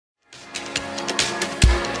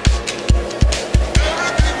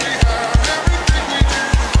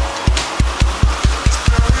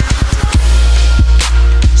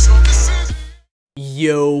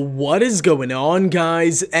Yo, what is going on,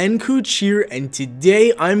 guys? nKuch here, and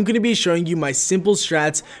today I'm going to be showing you my simple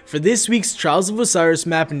strats for this week's Trials of Osiris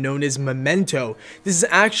map known as Memento. This is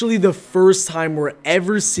actually the first time we're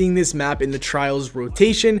ever seeing this map in the Trials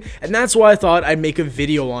rotation, and that's why I thought I'd make a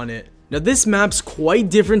video on it. Now, this map's quite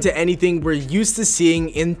different to anything we're used to seeing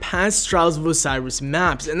in past Trials of Osiris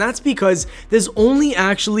maps, and that's because there's only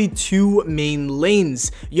actually two main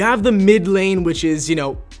lanes. You have the mid lane, which is,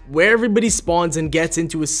 where everybody spawns and gets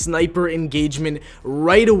into a sniper engagement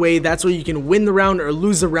right away. That's where you can win the round or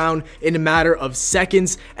lose the round in a matter of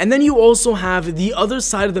seconds. And then you also have the other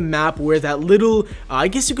side of the map where that little, I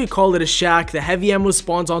guess you could call it a shack, the heavy ammo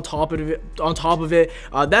spawns on top of it.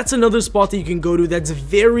 That's another spot that you can go to that's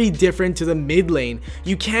very different to the mid lane.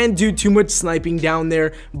 You can't do too much sniping down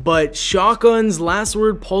there, but shotguns, last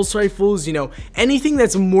word, pulse rifles, anything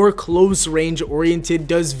that's more close range oriented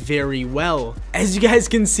does very well. As you guys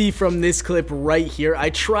can see from this clip right here, I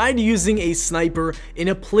tried using a sniper in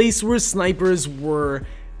a place where snipers were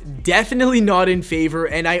definitely not in favor,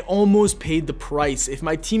 and I almost paid the price. If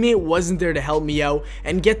my teammate wasn't there to help me out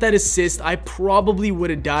and get that assist, I probably would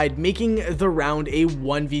have died, making the round a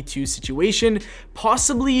 1v2 situation,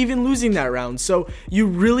 possibly even losing that round. So you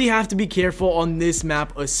really have to be careful on this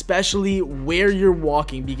map, especially where you're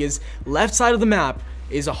walking, because left side of the map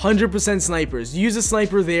is 100% snipers. Use a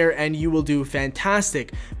sniper there and you will do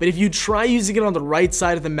fantastic. But if you try using it on the right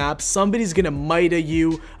side of the map, somebody's gonna mida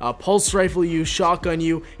you, pulse rifle you, shotgun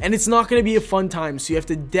you, and it's not gonna be a fun time. So you have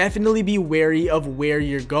to definitely be wary of where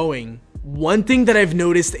you're going. One thing that I've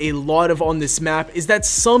noticed a lot of on this map is that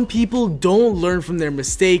some people don't learn from their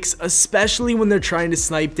mistakes, especially when they're trying to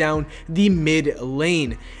snipe down the mid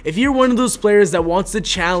lane. If you're one of those players that wants to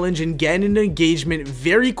challenge and get an engagement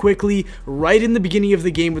very quickly right in the beginning of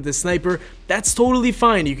the game with the sniper, that's totally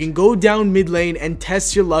fine. You can go down mid lane and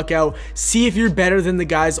test your luck out, see if you're better than the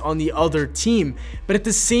guys on the other team. But at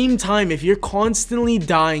the same time, if you're constantly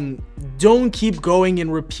dying, don't keep going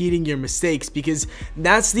and repeating your mistakes, because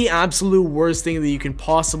that's the absolute worst thing that you can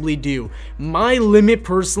possibly do. My limit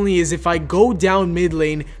personally is if I go down mid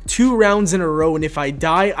lane 2 rounds in a row and if I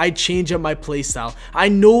die, I change up my playstyle. I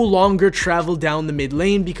no longer travel down the mid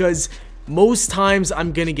lane because most times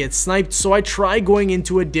I'm gonna get sniped, so I try going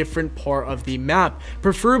into a different part of the map,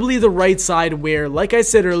 preferably the right side where, like I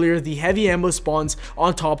said earlier, the heavy ammo spawns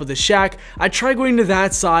on top of the shack. I try going to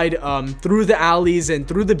that side through the alleys and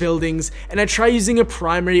through the buildings, and I try using a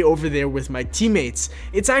primary over there with my teammates.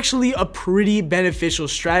 It's actually a pretty beneficial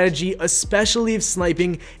strategy, especially if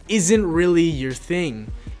sniping isn't really your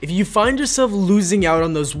thing. If you find yourself losing out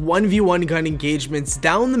on those 1v1 gun engagements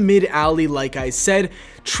down the mid alley like I said,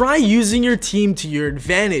 try using your team to your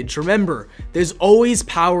advantage. Remember, there's always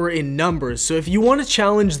power in numbers, so if you want to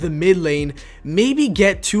challenge the mid lane, maybe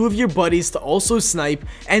get 2 of your buddies to also snipe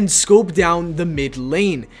and scope down the mid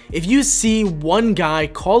lane. If you see one guy,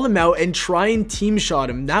 call him out and try and team shot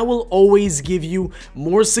him. That will always give you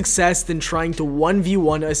more success than trying to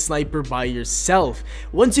 1v1 a sniper by yourself.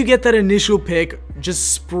 Once you get that initial pick,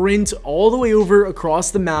 just sprint all the way over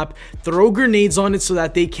across the map, throw grenades on it so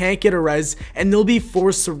that they can't get a res, and they'll be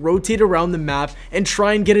forced to rotate around the map and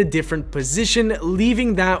try and get a different position,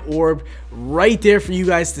 leaving that orb right there for you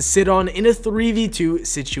guys to sit on in a 3v2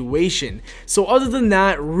 situation. So other than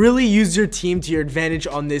that, really use your team to your advantage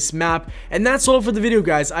on this map. And that's all for the video,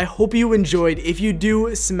 guys. I hope you enjoyed. If you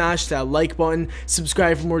do, smash that like button,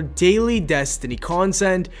 subscribe for more daily Destiny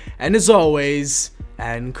content, and as always,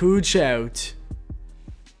 nKuch out.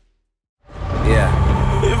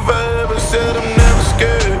 Yeah. If I ever said I'm